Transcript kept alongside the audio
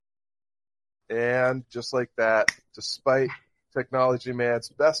And just like that, despite Technology Man's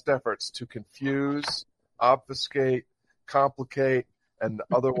best efforts to confuse, obfuscate, complicate, and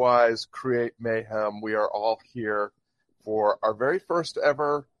otherwise create mayhem, we are all here for our very first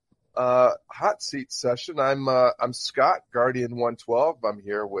ever hot seat session. I'm Scott, Guardian 112. I'm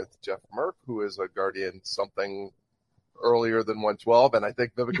here with Jeff Merck, who is a Guardian something earlier than 112, and I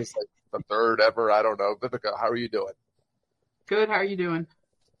think Vivica's like the third ever. I don't know. Vivica, how are you doing? Good. How are you doing?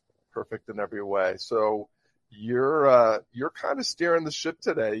 Perfect in every way. So you're kind of steering the ship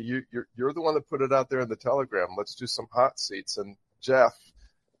today. You're the one that put it out there in the Telegram. Let's do some hot seats. And Jeff,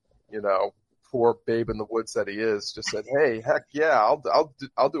 poor babe in the woods that he is, just said, "Hey, heck yeah,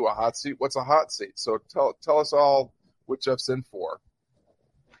 I'll do a hot seat. What's a hot seat?" So tell us all what Jeff's in for.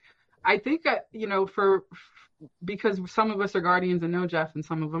 I think because some of us are Guardians and know Jeff, and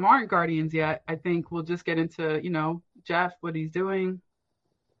some of them aren't Guardians yet. I think we'll just get into Jeff, what he's doing,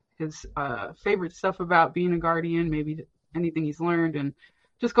 his favorite stuff about being a Guardian, maybe anything he's learned, and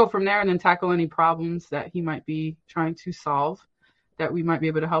just go from there and then tackle any problems that he might be trying to solve that we might be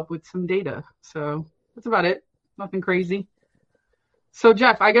able to help with some data. So that's about it. Nothing crazy. So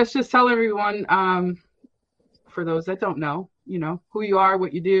Jeff, I guess just tell everyone, for those that don't know, who you are,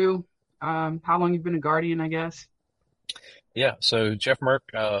 what you do, how long you've been a Guardian, I guess. Yeah, so Jeff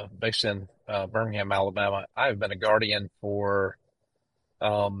Merck, based in Birmingham, Alabama. I've been a Guardian for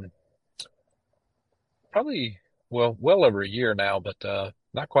probably, well over a year now, but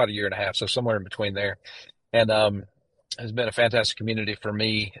not quite a year and a half, so somewhere in between there. And has been a fantastic community for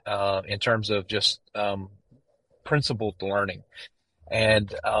me in terms of just principled learning.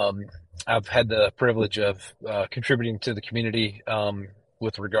 And I've had the privilege of contributing to the community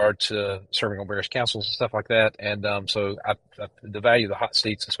with regard to serving on various councils and stuff like that. And so the value of the hot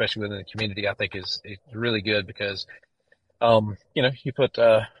seats, especially within the community, I think is really good because, you put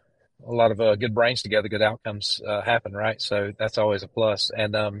a lot of good brains together, good outcomes happen, right? So that's always a plus.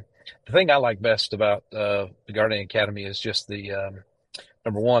 And the thing I like best about the Guardian Academy is just the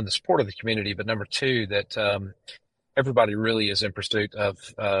number one, the support of the community, but number two, that everybody really is in pursuit of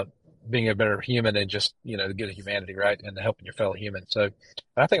being a better human and just, the good of humanity, right? And helping your fellow human. So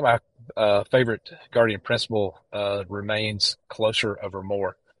I think my favorite Guardian principle remains closer over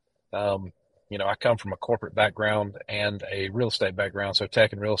more. I come from a corporate background and a real estate background. So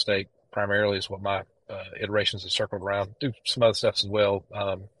tech and real estate primarily is what my iterations have circled around. Do some other stuff as well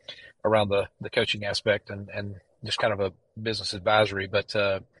around the coaching aspect and just kind of a business advisory. But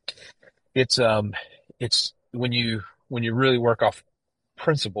it's when you really work off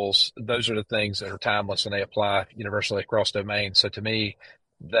principles, those are the things that are timeless and they apply universally across domains. So to me,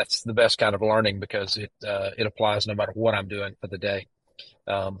 that's the best kind of learning because it applies no matter what I'm doing for the day.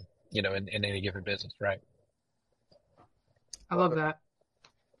 In any given business, right? I love that.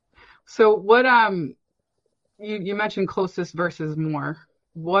 So what you mentioned closest versus more.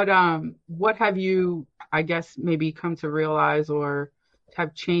 What have you, I guess, maybe come to realize or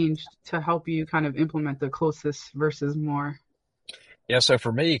have changed to help you kind of implement the closest versus more? Yeah, so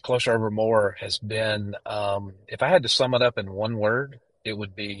for me, closer over more has been, if I had to sum it up in one word, it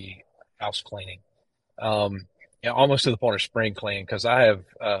would be house cleaning. Almost to the point of spring cleaning, because I have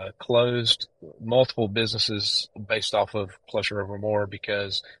closed multiple businesses based off of closer over more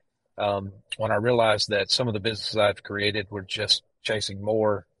because when I realized that some of the businesses I've created were just chasing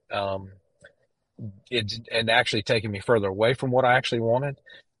more, and actually taking me further away from what I actually wanted,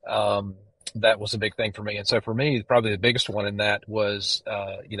 that was a big thing for me. And so for me, probably the biggest one in that was,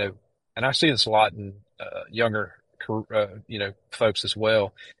 and I see this a lot in younger, folks as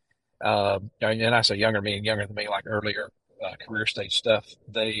well. And I say younger, meaning younger than me, like earlier career stage stuff.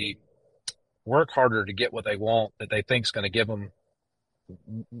 They work harder to get what they want that they think is going to give them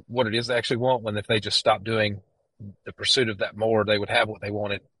what it is they actually want. When if they just stop doing the pursuit of that more, they would have what they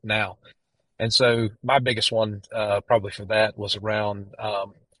wanted now. And so my biggest one probably for that was around,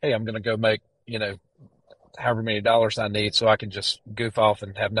 hey, I'm going to go make however many dollars I need so I can just goof off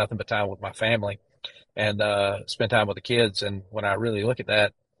and have nothing but time with my family and spend time with the kids. And when I really look at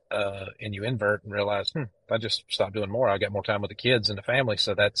that, and you invert and realize, if I just stop doing more, I'll get more time with the kids and the family.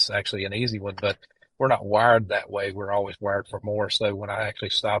 So that's actually an easy one, but we're not wired that way. We're always wired for more. So when I actually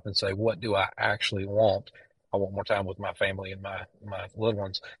stop and say, what do I actually want? I want more time with my family and my little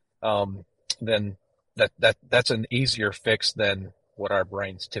ones. Then that's an easier fix than what our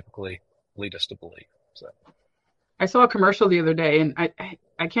brains typically lead us to believe. So I saw a commercial the other day and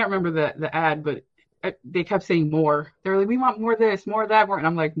I can't remember the ad, but they kept saying more. They're like, we want more of this, more of that, more. And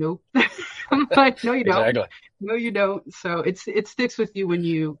I'm like, nope. I'm like, no, you don't. Exactly. No, you don't. So it sticks with you when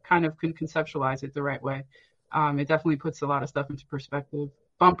you kind of can conceptualize it the right way. It definitely puts a lot of stuff into perspective.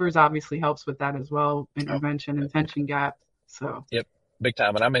 bumpers obviously helps with that as well, intervention and tension gap. So Yep, big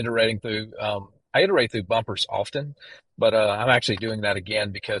time. And I'm iterating through, I iterate through bumpers often, but I'm actually doing that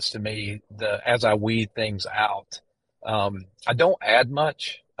again because to me, as I weed things out, I don't add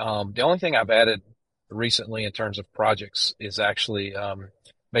much. The only thing I've added recently in terms of projects is actually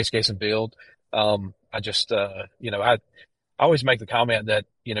base case and build. I just, I always make the comment that,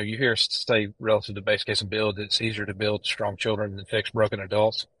 you hear us say relative to base case and build, it's easier to build strong children than fix broken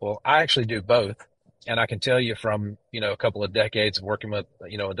adults. Well, I actually do both. And I can tell you from, a couple of decades of working with,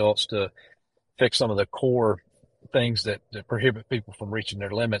 adults to fix some of the core things that prohibit people from reaching their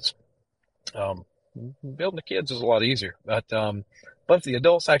limits. Building the kids is a lot easier, but if the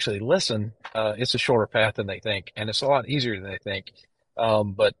adults actually listen, it's a shorter path than they think, and it's a lot easier than they think.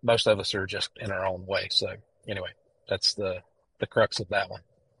 But most of us are just in our own way. So anyway, that's the crux of that one.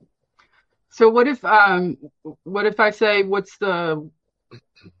 So what if I say what's the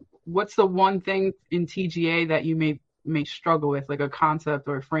one thing in TGA that you may struggle with, like a concept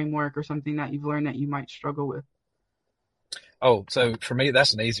or a framework or something that you've learned that you might struggle with? Oh, so for me,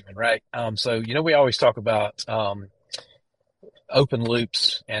 that's an easy one, right? So, we always talk about open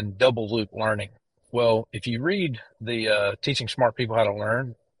loops and double loop learning. Well, if you read the Teaching Smart People How to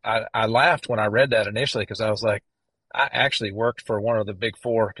Learn, I laughed when I read that initially because I was like, I actually worked for one of the big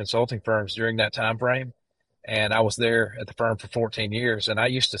four consulting firms during that time frame. And I was there at the firm for 14 years. And I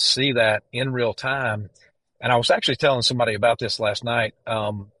used to see that in real time. And I was actually telling somebody about this last night.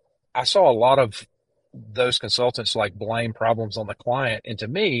 I saw a lot of those consultants like blame problems on the client. And to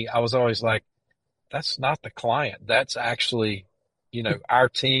me, I was always like, that's not the client. That's actually, our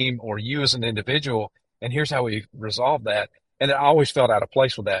team or you as an individual. And here's how we resolve that. And I always felt out of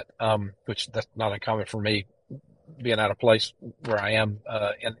place with that, which that's not uncommon for me being out of place where I am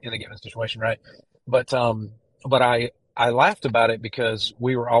in a given situation, right? But I laughed about it because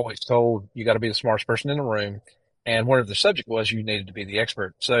we were always told you got to be the smartest person in the room, and whatever the subject was, you needed to be the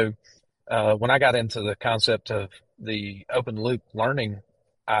expert. So when I got into the concept of the open loop learning,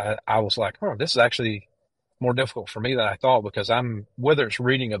 I was like, oh, this is actually more difficult for me than I thought because whether it's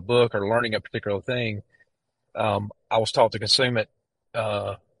reading a book or learning a particular thing, I was taught to consume it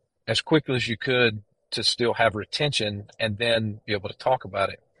as quickly as you could to still have retention and then be able to talk about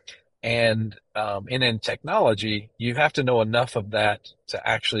it. And in technology, you have to know enough of that to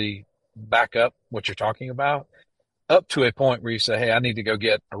actually back up what you're talking about up to a point where you say, hey, I need to go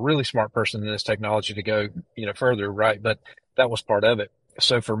get a really smart person in this technology to go, further, right? But that was part of it.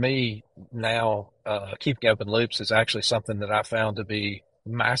 So for me now, keeping open loops is actually something that I found to be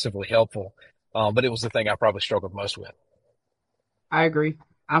massively helpful. But it was the thing I probably struggled most with. I agree.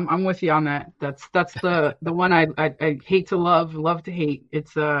 I'm with you on that. That's the one I hate to love to hate.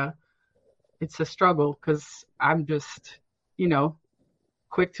 It's a struggle because I'm just,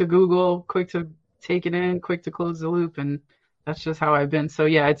 quick to Google, quick to take it in, quick to close the loop, and that's just how I've been. So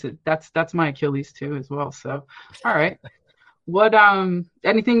yeah, that's my Achilles too as well. So all right. What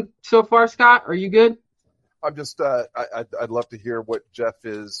anything so far, Scott? Are you good? I'm just I'd love to hear what Jeff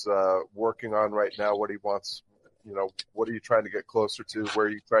is working on right now, what he wants. What are you trying to get closer to? Where are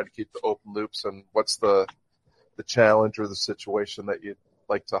you trying to keep the open loops, and what's the challenge or the situation that you'd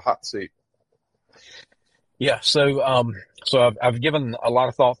like to hot seat? Yeah, so I've given a lot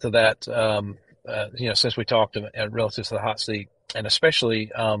of thought to that, since we talked relative to the hot seat, and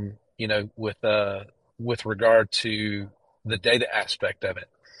especially with regard to the data aspect of it.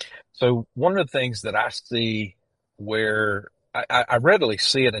 So one of the things that I see where I readily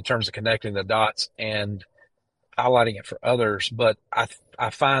see it in terms of connecting the dots and highlighting it for others, but I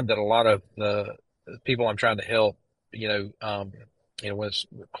find that a lot of the people I'm trying to help, with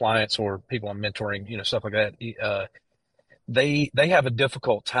clients or people I'm mentoring, stuff like that, they have a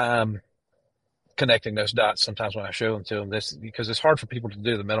difficult time connecting those dots sometimes when I show them to them, because it's hard for people to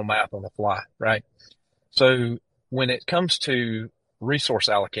do the mental math on the fly, right? So when it comes to resource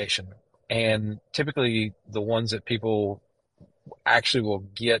allocation, and typically the ones that people actually will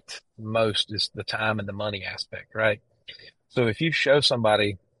get most is the time and the money aspect, right? So if you show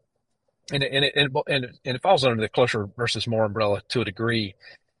somebody, and it falls under the closer versus more umbrella to a degree,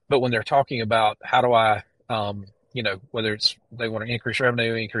 but when they're talking about how do I, whether it's they want to increase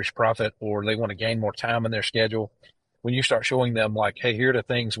revenue, increase profit, or they want to gain more time in their schedule, when you start showing them like, hey, here are the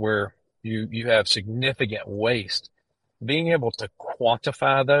things where you have significant waste, being able to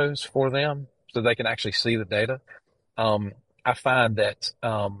quantify those for them so they can actually see the data. I find that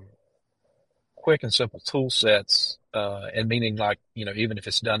quick and simple tool sets, and meaning like, even if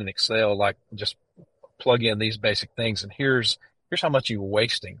it's done in Excel, like just plug in these basic things and here's how much you're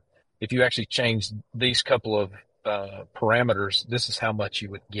wasting if you actually change these couple of parameters, this is how much you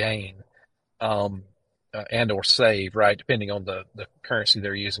would gain, and or save, right? Depending on the currency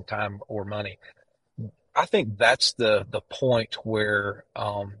they're using, time or money. I think that's the point where,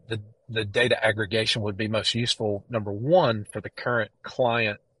 the data aggregation would be most useful. Number one, for the current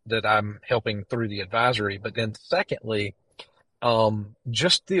client that I'm helping through the advisory, but then secondly,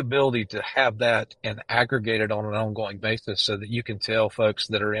 just the ability to have that and aggregate it on an ongoing basis so that you can tell folks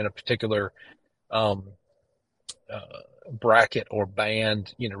that are in a particular, um, bracket or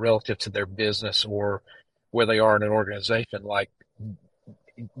band, relative to their business or where they are in an organization. Like,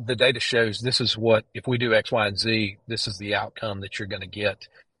 the data shows this is what, if we do X, Y, and Z, this is the outcome that you're going to get,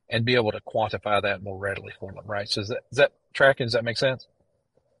 and be able to quantify that more readily for them, right? So is that tracking? Does that make sense?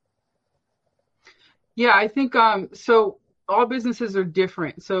 Yeah, I think so all businesses are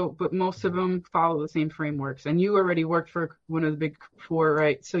different. So, but most of them follow the same frameworks. And you already worked for one of the big four,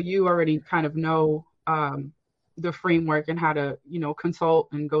 right? So you already kind of know the framework and how to, consult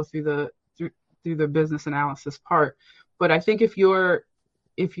and go through the business analysis part. But I think if you're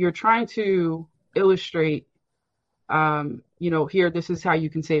trying to illustrate, here, this is how you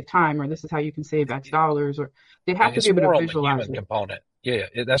can save time, or this is how you can save X dollars, or they have to It's be able to more on the visualize human it. component. Yeah,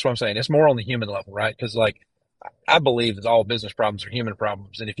 that's what I'm saying. It's more on the human level, right? Because, like, I believe that all business problems are human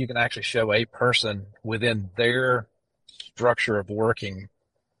problems, and if you can actually show a person within their structure of working,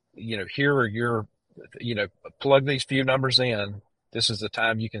 here are your, you know, plug these few numbers in. This is the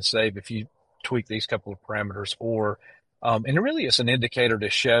time you can save if you tweak these couple of parameters, or, and it really is an indicator to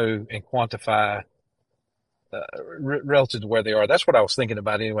show and quantify, relative to where they are. That's what I was thinking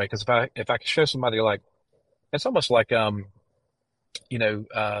about anyway. Because if I could show somebody, like, it's almost like, you know,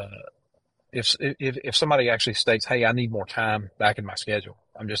 if somebody actually states, "Hey, I need more time back in my schedule.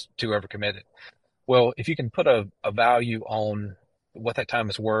 I'm just too overcommitted." Well, if you can put a value on what that time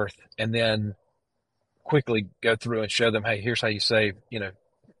is worth, and then quickly go through and show them, "Hey, here's how you save,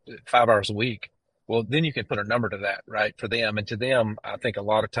 5 hours a week." Well, then you can put a number to that, right, for them. And to them, I think a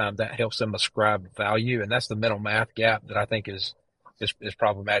lot of times that helps them ascribe value, and that's the mental math gap that I think is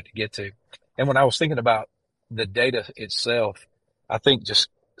problematic to get to. And when I was thinking about the data itself, I think just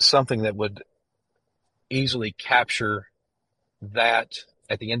something that would easily capture that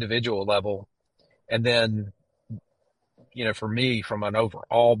at the individual level, and then, for me, from an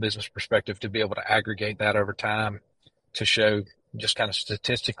overall business perspective, to be able to aggregate that over time to show just kind of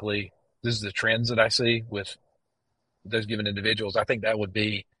statistically, this is the trends that I see with those given individuals. I think that would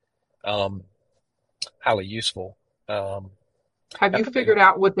be, um, highly useful. Um, Have I you think figured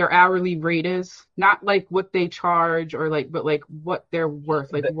out what their hourly rate is? Not like what they charge or like, but like what they're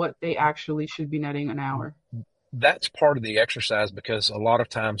worth, like that what they actually should be netting an hour. that's part of the exercise, because a lot of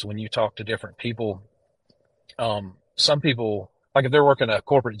times when you talk to different people, some people, like, if they're working a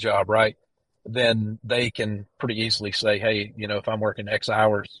corporate job, right, then they can pretty easily say, "Hey, if I'm working X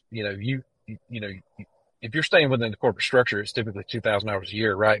hours, you know, if you're staying within the corporate structure, it's typically 2,000 hours a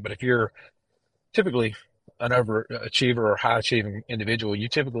year, right? But if you're typically an overachiever or high achieving individual, you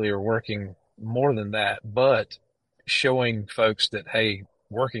typically are working more than that." But showing folks that, hey,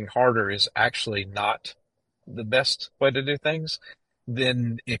 working harder is actually not the best way to do things,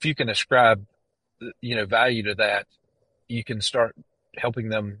 then if you can ascribe, value to that, you can start helping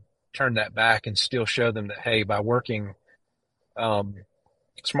them turn that back and still show them that, hey, by working, um,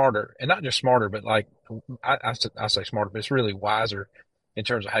 smarter, and not just smarter, but, like, I say smarter, but it's really wiser in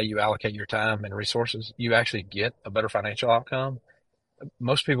terms of how you allocate your time and resources, you actually get a better financial outcome.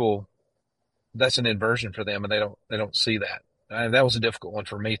 Most people, that's an inversion for them, and they don't see that. And that was a difficult one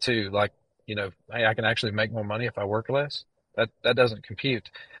for me too. Like, hey, I can actually make more money if I work less. That doesn't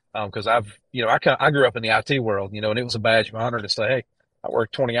compute. Because I grew up in the IT world, and it was a badge of honor to say, "Hey, I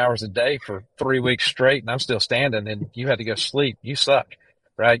worked 20 hours a day for 3 weeks straight, and I'm still standing, and you had to go sleep. You suck,"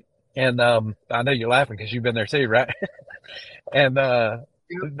 right? And, I know you're laughing because you've been there too, right? And, Yep.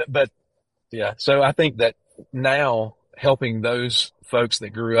 but yeah, so I think that now helping those folks that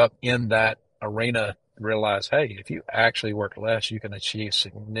grew up in that arena realize, hey, if you actually work less, you can achieve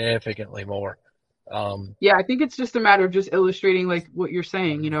significantly more. Um, Yeah, I think it's just a matter of just illustrating like what you're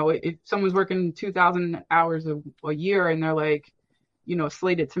saying. If someone's working 2,000 hours a year and they're like,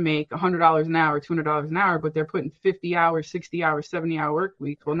 slated to make $100 an hour, $200 an hour, but they're putting 50 hours, 60 hours, 70-hour work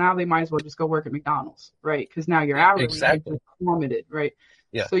weeks. Well, now they might as well just go work at McDonald's, right? Because now your hourly has exactly. just plummeted, right?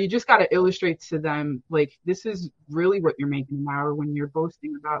 Yeah. So you just got to illustrate to them, like, this is really what you're making an hour when you're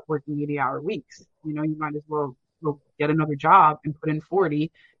boasting about working 80-hour weeks. You might as well go get another job and put in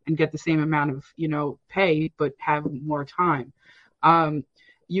 40 and get the same amount of, pay, but have more time. Um,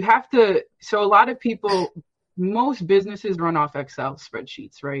 you have to, so a lot of people, most businesses run off Excel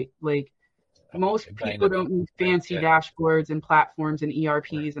spreadsheets, right? Like, most vein people of don't need things. fancy Yeah. dashboards and platforms and Right.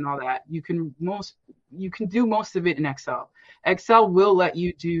 ERPs and all that. You can do most of it in Excel. Excel will let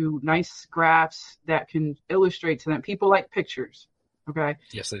you do nice graphs that can illustrate to them. People like pictures. Okay.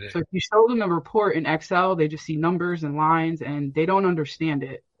 Yes, they do. So if you show them a report in Excel, they just see numbers and lines and they don't understand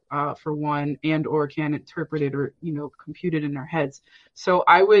it, for one, and or can't interpret it or, compute it in their heads. So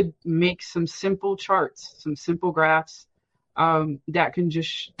I would make some simple charts, some simple graphs, that can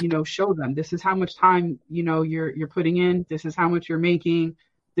just, show them this is how much time, you're putting in. This is how much you're making.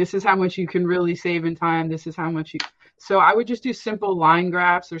 This is how much you can really save in time. This is how much you. So I would just do simple line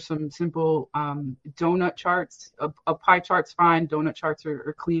graphs or some simple donut charts. A pie chart's fine. Donut charts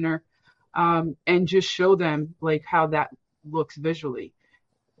are cleaner, and just show them like how that looks visually.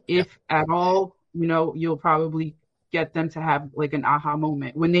 Yeah. If at all, you'll probably get them to have like an aha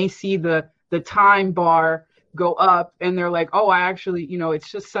moment when they see the time bar go up and they're like, oh, I actually,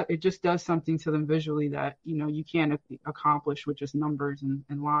 it just does something to them visually that, you can't accomplish with just numbers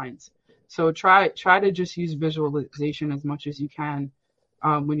and lines. So try to just use visualization as much as you can,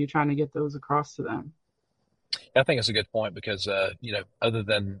 when you're trying to get those across to them. I think it's a good point because, other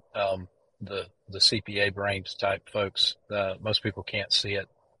than the CPA brains type folks, most people can't see it,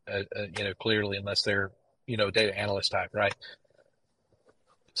 clearly unless they're, data analyst type, right?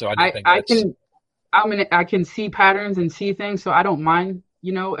 So I do I think I that's can I can see patterns and see things, so I don't mind,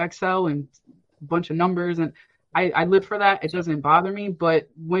 Excel and a bunch of numbers, and I live for that. It doesn't bother me. But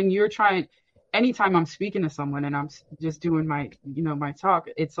when you're trying, anytime I'm speaking to someone and I'm just doing my, my talk,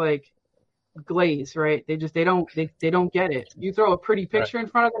 it's like glaze, right? They don't get it. You throw a pretty right, picture in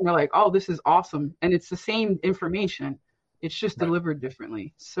front of them, they're like, oh, this is awesome, and it's the same information. It's just right. delivered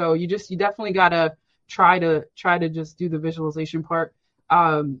differently. So you definitely gotta try to just do the visualization part.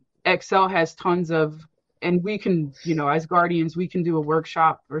 Excel has tons of, and we can, as guardians, we can do a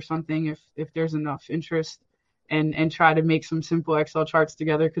workshop or something if there's enough interest, and try to make some simple Excel charts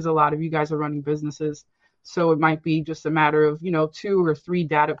together because a lot of you guys are running businesses. So it might be just a matter of, 2 or 3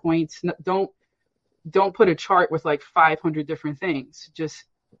 data points. Don't put a chart with like 500 different things. Just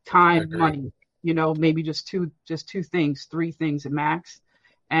I time, agree. money, maybe just two things, 3 things at max,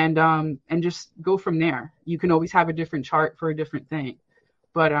 and just go from there. You can always have a different chart for a different thing,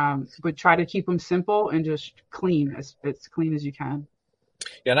 but try to keep them simple and just clean, as clean as you can.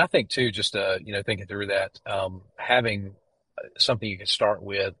 Yeah, and I think too, just thinking through that, having something you can start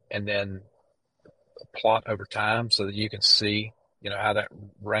with and then plot over time so that you can see, how that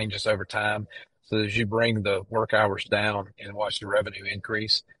ranges over time. So as you bring the work hours down and watch the revenue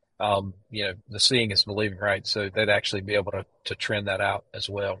increase, the seeing is believing, right? So they'd actually be able to trend that out as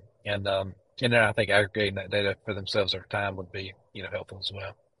well. And then I think aggregating that data for themselves over time would be, helpful as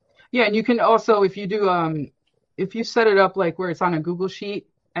well. Yeah, and you can also, if you set it up like where it's on a Google sheet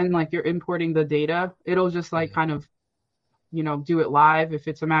and like you're importing the data, it'll just like Mhm. kind of, do it live if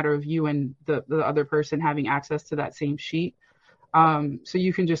it's a matter of you and the other person having access to that same sheet. So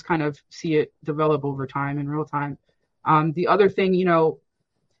you can just kind of see it develop over time in real time. The other thing,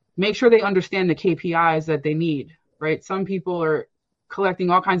 make sure they understand the KPIs that they need, right? Some people are collecting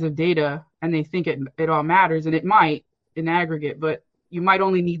all kinds of data and they think it all matters, and it might in aggregate, but you might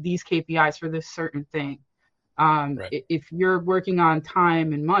only need these KPIs for this certain thing. Right. If you're working on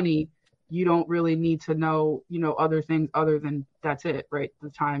time and money, you don't really need to know, other things other than that's it, right? The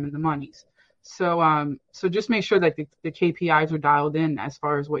time and the monies. So just make sure that the KPIs are dialed in as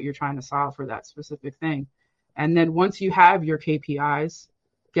far as what you're trying to solve for that specific thing. And then once you have your KPIs,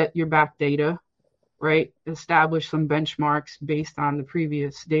 get your back data, right? Establish some benchmarks based on the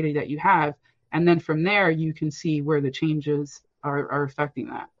previous data that you have. And then from there, you can see where the changes are affecting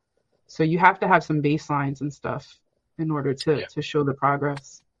that. So you have to have some baselines and stuff in order to, Yeah. to show the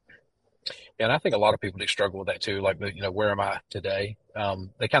progress. And I think a lot of people do struggle with that too. Like, where am I today?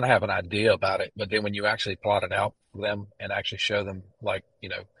 They kind of have an idea about it, but then when you actually plot it out for them and actually show them, like,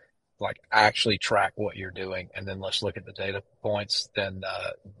 like actually track what you're doing, and then let's look at the data points, then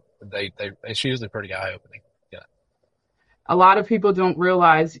it's usually pretty eye opening. Yeah. A lot of people don't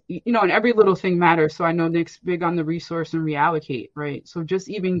realize, and every little thing matters. So I know Nick's big on the resource and reallocate, right? So just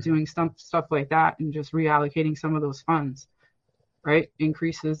even Mhm. doing stuff like that and just reallocating some of those funds, right?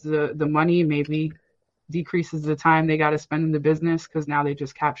 Increases the money, maybe decreases the time they got to spend in the business because now they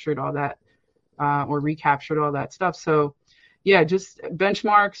just captured all that, or recaptured all that stuff. So yeah, just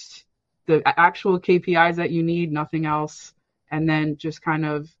benchmarks, the actual KPIs that you need, nothing else. And then just kind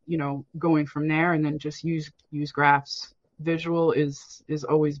of, going from there, and then just use graphs. Visual is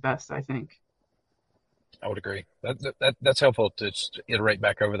always best, I think. I would agree. That's helpful to just iterate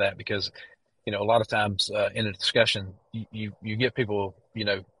back over that because, a lot of times in a discussion, you get people,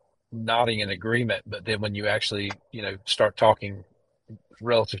 nodding in agreement, but then when you actually, start talking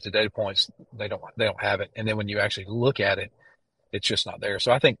relative to data points, they don't have it. And then when you actually look at it, it's just not there.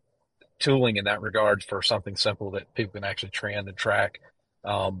 So I think tooling in that regard for something simple that people can actually trend and track,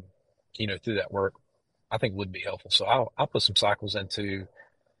 um, through that work, I think would be helpful. So I'll put some cycles into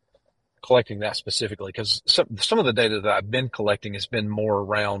collecting that specifically, because some of the data that I've been collecting has been more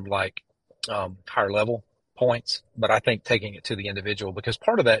around like higher level points, but I think taking it to the individual, because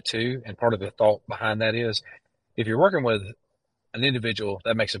part of that too, and part of the thought behind that is if you're working with an individual,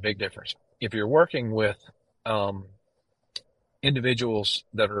 that makes a big difference. If you're working with um, individuals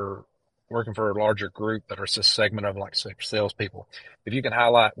that are working for a larger group that are a segment of like say salespeople, if you can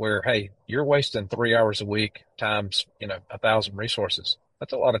highlight where, hey, you're wasting 3 hours a week times 1,000 resources,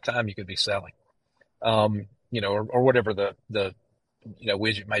 that's a lot of time you could be selling, or whatever the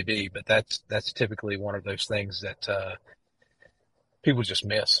widget may be. But that's typically one of those things that people just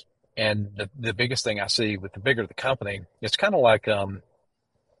miss. And the biggest thing I see with the bigger the company, it's kind of like an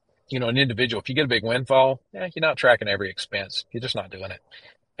individual. If you get a big windfall, you're not tracking every expense. You're just not doing it.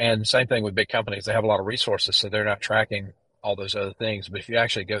 And same thing with big companies. They have a lot of resources, so they're not tracking all those other things. But if you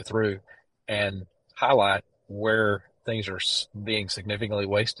actually go through and highlight where things are being significantly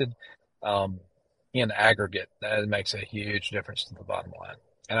wasted, um, in aggregate, that makes a huge difference to the bottom line.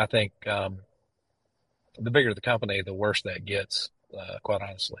 And I think the bigger the company, the worse that gets, quite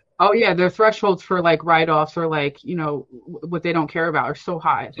honestly. Oh yeah, their thresholds for like write-offs or like, what they don't care about are so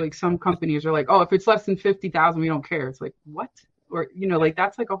high. Yeah. Like some companies are like, oh, if it's less than 50,000, we don't care. It's like, what? Or, like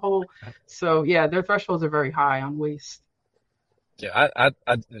that's like a whole, so yeah, their thresholds are very high on waste. Yeah,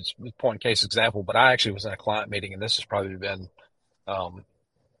 it's a point in case example, but I actually was in a client meeting, and this has probably been um,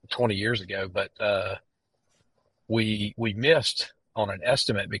 20 years ago, but we missed on an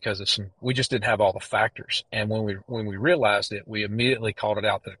estimate because we just didn't have all the factors. And when we realized it, we immediately called it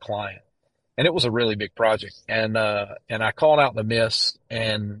out to the client. And it was a really big project. And I called out the miss,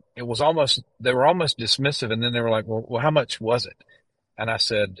 and they were almost dismissive. And then they were like, well, how much was it? And I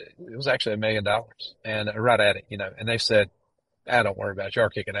said, it was actually $1 million, and right at it, and they said, don't worry about it. You're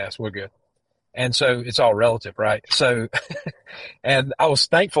kicking ass. We're good. And so it's all relative, right? So, and I was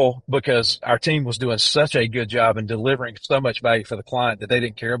thankful because our team was doing such a good job in delivering so much value for the client that they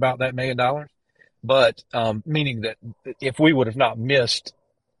didn't care about that $1 million. But, meaning that if we would have not missed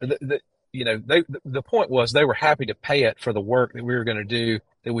the point was they were happy to pay it for the work that we were going to do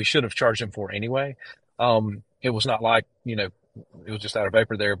that we should have charged them for anyway. It was not like, it was just out of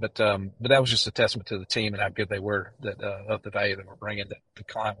vapor there, but that was just a testament to the team and how good they were of the value that we're bringing, that the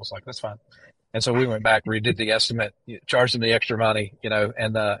client was like, that's fine. And so we went back, redid the estimate, charged them the extra money,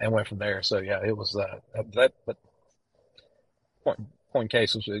 and went from there. So yeah, it was, but point in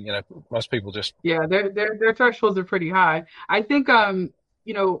case was, most people just. Yeah, their thresholds are pretty high. I think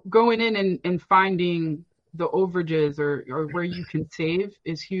going in and finding the overages or where you can save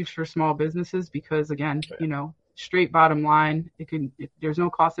is huge for small businesses because again, straight bottom line, there's no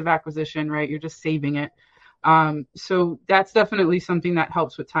cost of acquisition, right? You're just saving it. So that's definitely something that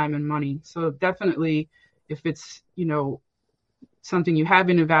helps with time and money. So definitely if it's, something you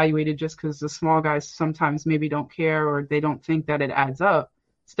haven't evaluated just because the small guys sometimes maybe don't care or they don't think that it adds up,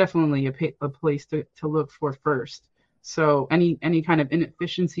 it's definitely a place to look for first. So any kind of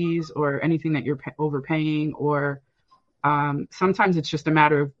inefficiencies or anything that you're overpaying or sometimes it's just a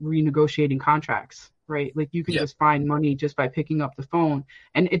matter of renegotiating contracts, right? Like you can just find money just by picking up the phone.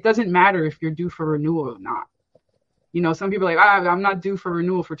 And it doesn't matter if you're due for renewal or not. Some people are like, I'm not due for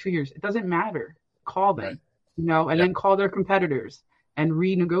renewal for 2 years. It doesn't matter. Call them, and then call their competitors and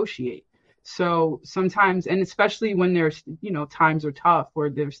renegotiate. So sometimes, and especially when there's, times are tough or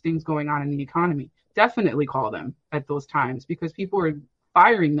there's things going on in the economy, definitely call them at those times because people are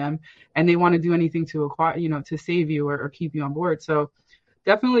firing them and they want to do anything to acquire, to save you or keep you on board. So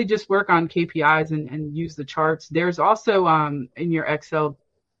definitely just work on KPIs and use the charts. There's also in your Excel,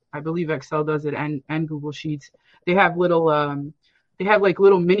 I believe Excel does it and Google Sheets. They have like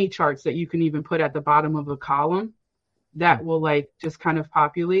little mini charts that you can even put at the bottom of a column that will like just kind of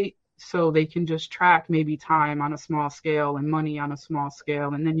populate so they can just track maybe time on a small scale and money on a small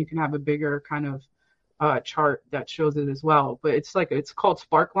scale. And then you can have a bigger kind of chart that shows it as well. But it's called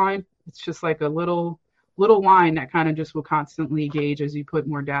Sparkline. It's just like a little line that kind of just will constantly gauge as you put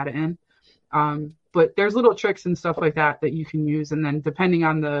more data in. But there's little tricks and stuff like that you can use. And then depending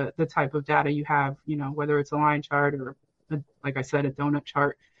on the type of data you have, whether it's a line chart or like I said, a donut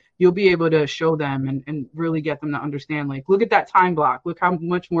chart, you'll be able to show them and really get them to understand, like, look at that time block. Look how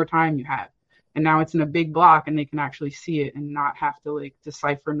much more time you have. And now it's in a big block and they can actually see it and not have to like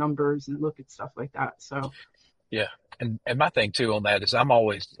decipher numbers and look at stuff like that. So Yeah. And my thing too on that is I'm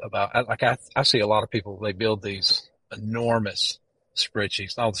always about, I see a lot of people, they build these enormous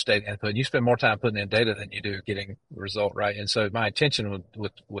spreadsheets, all this data input. You spend more time putting in data than you do getting the result, right? And so my intention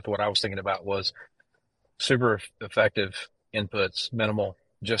with what I was thinking about was super effective inputs, minimal,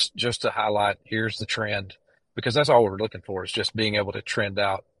 just to highlight, here's the trend, because that's all we're looking for is just being able to trend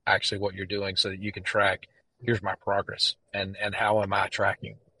out actually what you're doing so that you can track, here's my progress and how am I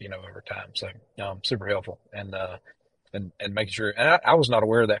tracking, over time. So, super helpful. And making sure. And I was not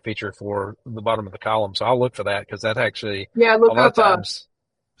aware of that feature for the bottom of the column, so I'll look for that because that actually Yeah, a look lot of up times.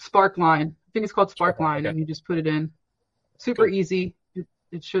 Sparkline. I think it's called Sparkline, Okay, and you just put it in. Super cool, easy.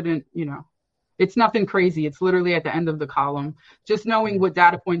 It shouldn't, it's nothing crazy. It's literally at the end of the column. Just knowing what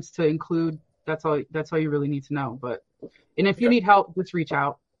data points to include, that's all you really need to know. And if you Okay, need help, just reach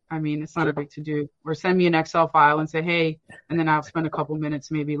out. I mean, it's not a sure. big to do. Or send me an Excel file and say, hey, and then I'll spend a couple minutes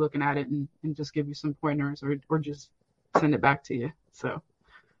maybe looking at it and just give you some pointers or just send it back to you. So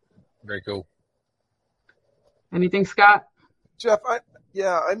very cool. anything, Scott? Jeff,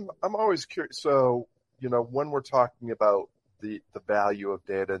 I'm always curious. So, when we're talking about the value of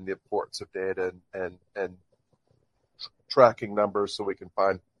data and the importance of data and tracking numbers so we can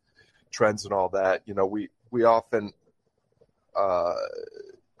find trends and all that, we often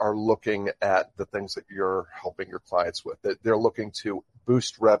are looking at the things that you're helping your clients with. That they're looking to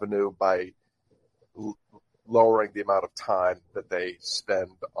boost revenue by lowering the amount of time that they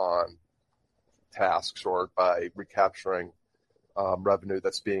spend on tasks or by recapturing revenue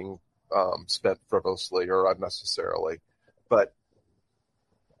that's being spent frivolously or unnecessarily. But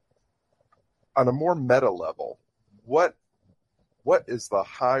on a more meta level, what is the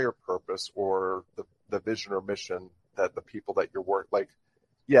higher purpose or the vision or mission that the people that you're like?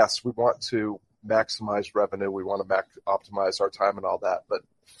 Yes, we want to maximize revenue. We want to optimize our time and all that. But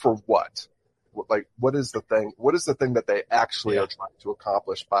for what? Like, what is the thing? What is the thing that they actually Yeah. are trying to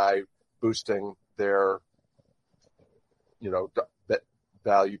accomplish by boosting their,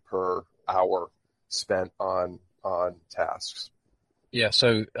 value per hour spent on tasks? Yeah.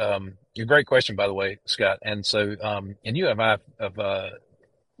 So, a great question, by the way, Scott. And so, and you and I have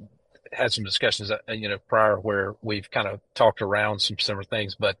had some discussions, prior where we've kind of talked around some similar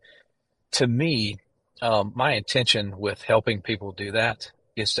things. But to me, my intention with helping people do that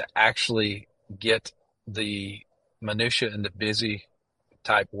is to actually get the minutia and the busy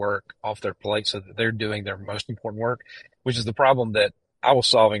type work off their plate so that they're doing their most important work, which is the problem that I was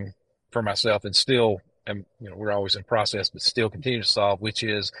solving for myself and still, and we're always in process, but still continue to solve, which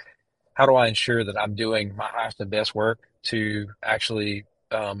is how do I ensure that I'm doing my highest and best work to actually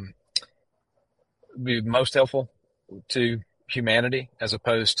be most helpful to humanity as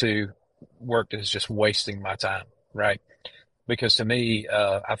opposed to work that is just wasting my time, right? Because to me,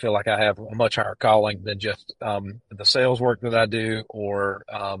 I feel like I have a much higher calling than just the sales work that I do, or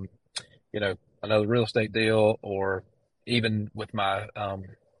another real estate deal, or even with my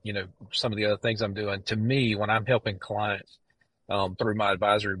some of the other things I'm doing. To me, when I'm helping clients through my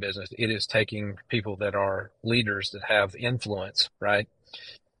advisory business, it is taking people that are leaders that have influence, right?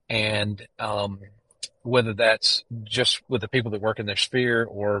 And whether that's just with the people that work in their sphere,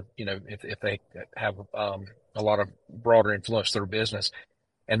 or if they have a lot of broader influence through business,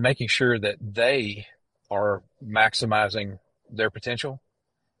 and making sure that they are maximizing their potential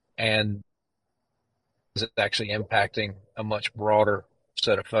and is actually impacting a much broader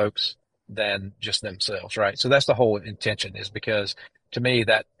set of folks than just themselves, right? So that's the whole intention, is because to me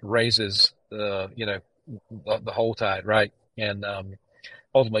that raises the whole tide, right? And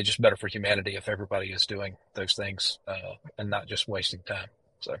ultimately just better for humanity if everybody is doing those things and not just wasting time.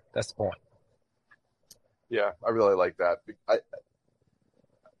 So that's the point. Yeah, I really like that. I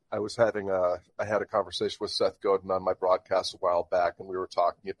had a conversation with Seth Godin on my broadcast a while back, and we were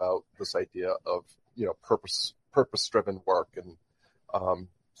talking about this idea of purpose driven work, and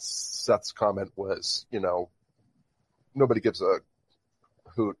Seth's comment was, nobody gives a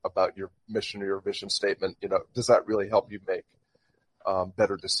hoot about your mission or your vision statement. Does that really help you make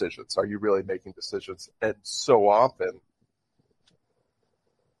better decisions? Are you really making decisions? And so often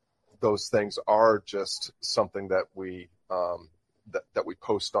those things are just something that we that we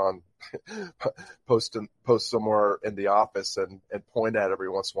post on post somewhere in the office and point at every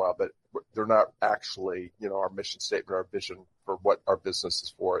once in a while, but they're not actually, our mission statement, our vision for what our business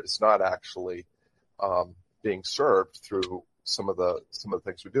is for. It's not actually being served through some of the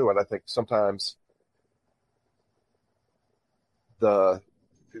things we do. And I think sometimes the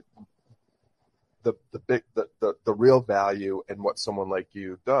real value in what someone like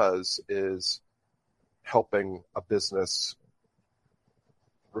you does is helping a business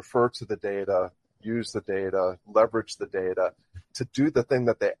refer to the data use the data, leverage the data to do the thing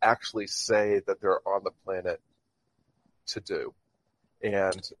that they actually say that they're on the planet to do.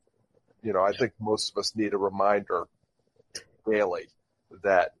 And, I think most of us need a reminder daily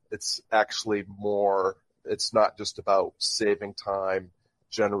that it's actually more, it's not just about saving time,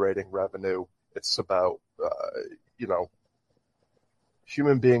 generating revenue. It's about,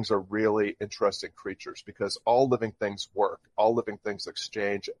 human beings are really interesting creatures because all living things work. All living things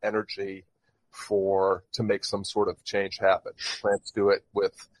exchange energy to make some sort of change happen. Plants do it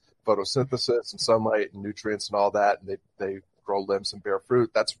with photosynthesis and sunlight and nutrients and all that, and they grow limbs and bear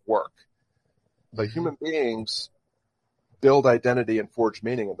fruit. That's work. But human beings build identity and forge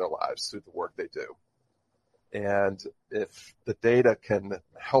meaning in their lives through the work they do. And if the data can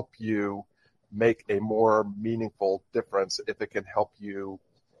help you make a more meaningful difference, if it can help you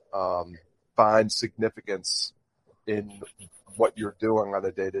find significance in what you're doing on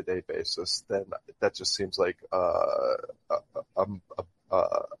a day-to-day basis, then that just seems like a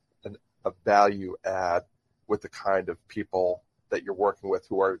value add with the kind of people that you're working with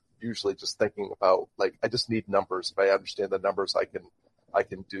who are usually just thinking about, like, I just need numbers. If I understand the numbers, I can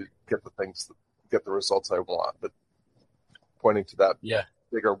get the results I want. But pointing to that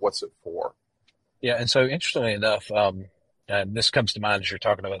bigger, what's it for? Yeah. And so interestingly enough, and this comes to mind as you're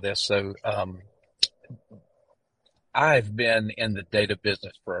talking about this. So, I've been in the data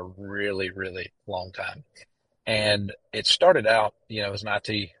business for a really, really long time. And it started out, as an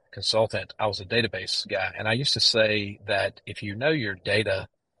IT consultant, I was a database guy. And I used to say that if you know your data,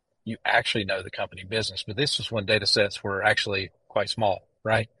 you actually know the company business. But this was when data sets were actually quite small,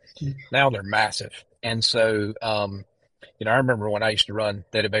 right? Now they're massive. And so, I remember when I used to run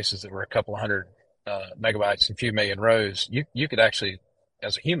databases that were a couple of hundred megabytes and a few million rows, you could actually,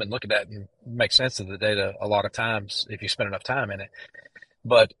 as a human, look at that and make sense of the data a lot of times if you spend enough time in it.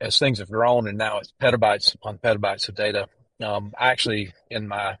 But as things have grown and now it's petabytes upon petabytes of data, I actually, in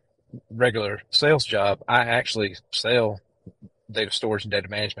my regular sales job, I actually sell data storage and data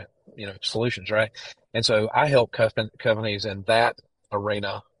management, solutions, right? And so I help companies in that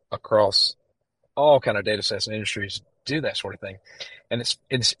arena across all kind of data sets and industries do that sort of thing. And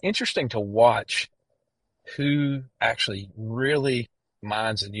it's interesting to watch who actually really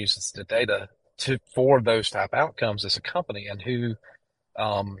mines and uses the data for those type outcomes as a company and who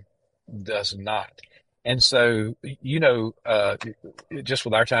does not. And so, just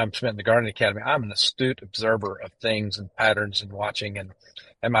with our time spent in the Gardening Academy, I'm an astute observer of things and patterns and watching. And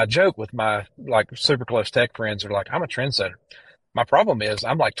my joke with my super close tech friends are like, I'm a trendsetter. My problem is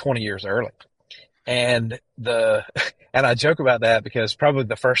I'm like 20 years early. And and I joke about that because probably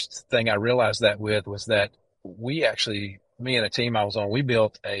the first thing I realized that with was that me and a team I was on, we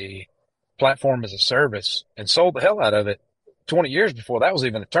built a platform as a service and sold the hell out of it 20 years before that was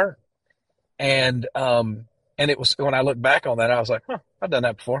even a term. And it was, when I look back on that, I was like, I've done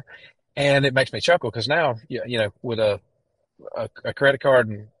that before. And it makes me chuckle because now, with a credit card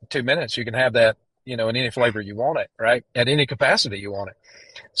in 2 minutes, you can have that, in any flavor you want it, right? At any capacity you want it.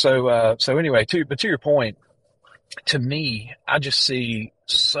 So anyway, but to your point, to me, I just see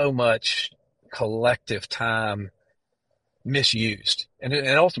so much collective time misused and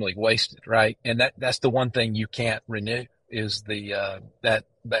ultimately wasted, right? And that's the one thing you can't renew is that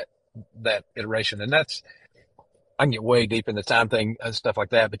iteration. And I can get way deep in the time thing and stuff like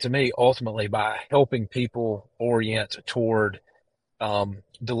that. But to me, ultimately, by helping people orient toward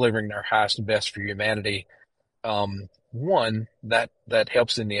delivering their highest and best for humanity, one, that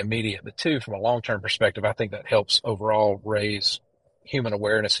helps in the immediate, but two, from a long-term perspective, I think that helps overall raise human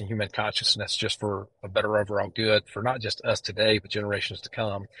awareness and human consciousness just for a better overall good for not just us today, but generations to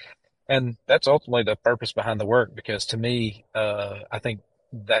come. And that's ultimately the purpose behind the work, because to me, I think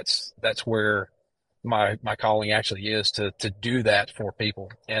that's where my calling actually is to do that for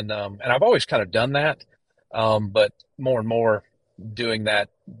people. And I've always kind of done that. But more and more doing that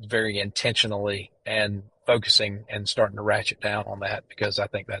very intentionally and focusing and starting to ratchet down on that, because I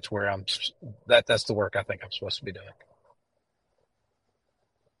think that's where that's the work I think I'm supposed to be doing.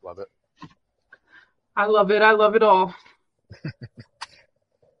 Love it. I love it. I love it all.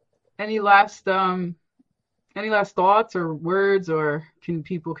 Any last thoughts or words, or can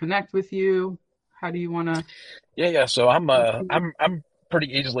people connect with you? How do you want to? Yeah. So I'm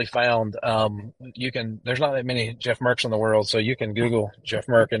pretty easily found. There's not that many Jeff Mercks in the world, so you can Google Jeff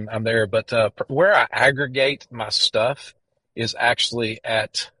Merck and I'm there. But where I aggregate my stuff is actually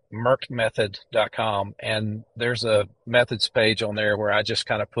at merckmethod.com, and there's a methods page on there where I just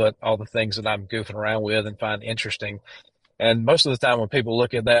kind of put all the things that I'm goofing around with and find interesting. And most of the time when people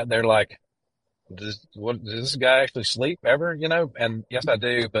look at that, they're like, does this guy actually sleep ever? And yes, I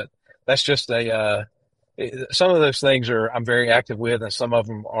do. But that's just some of those things I'm very active with, and some of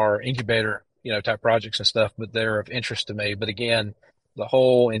them are incubator, type projects and stuff, but they're of interest to me. But again, the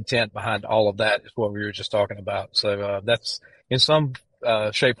whole intent behind all of that is what we were just talking about. So, that's in some,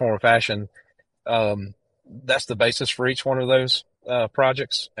 shape, form, or fashion, um, that's the basis for each one of those,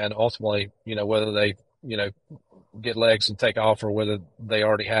 projects. And ultimately, whether they, you know, get legs and take off or whether they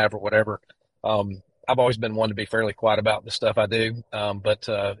already have or whatever. I've always been one to be fairly quiet about the stuff I do. But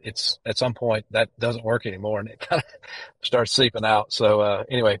it's at some point that doesn't work anymore and it kind of starts seeping out. So,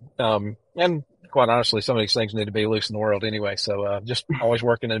 anyway, and quite honestly, some of these things need to be loose in the world anyway. So, just always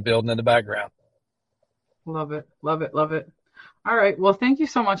working and building in the background. Love it. Love it. Love it. All right. Well, thank you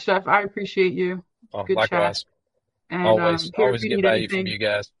so much, Jeff. I appreciate you. Good chat. Likewise, And always, here, if always you get need value from anything, you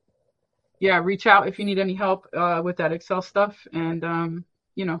guys. yeah, reach out if you need any help with that Excel stuff. And,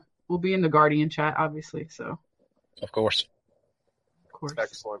 we'll be in the Guardian chat, obviously. So, Of course. of course.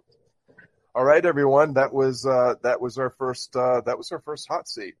 Excellent. All right, everyone. That was our first hot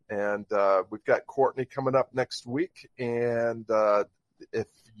seat, and we've got Courtney coming up next week. And if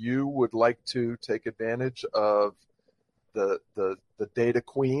you would like to take advantage of the data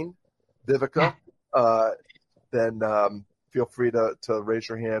queen, Vivica, then feel free to raise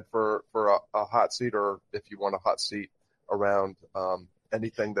your hand for a hot seat, or if you want a hot seat around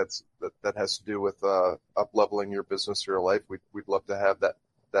anything that has to do with up leveling your business or your life. We'd love to have that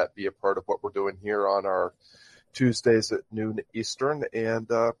be a part of what we're doing here on our Tuesdays at noon Eastern. And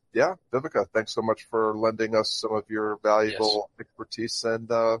Vivica, thanks so much for lending us some of your valuable expertise and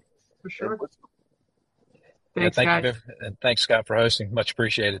For sure. and wisdom. Thanks, thank guys. you, and thanks, Scott, for hosting. Much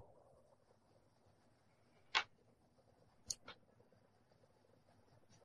appreciated.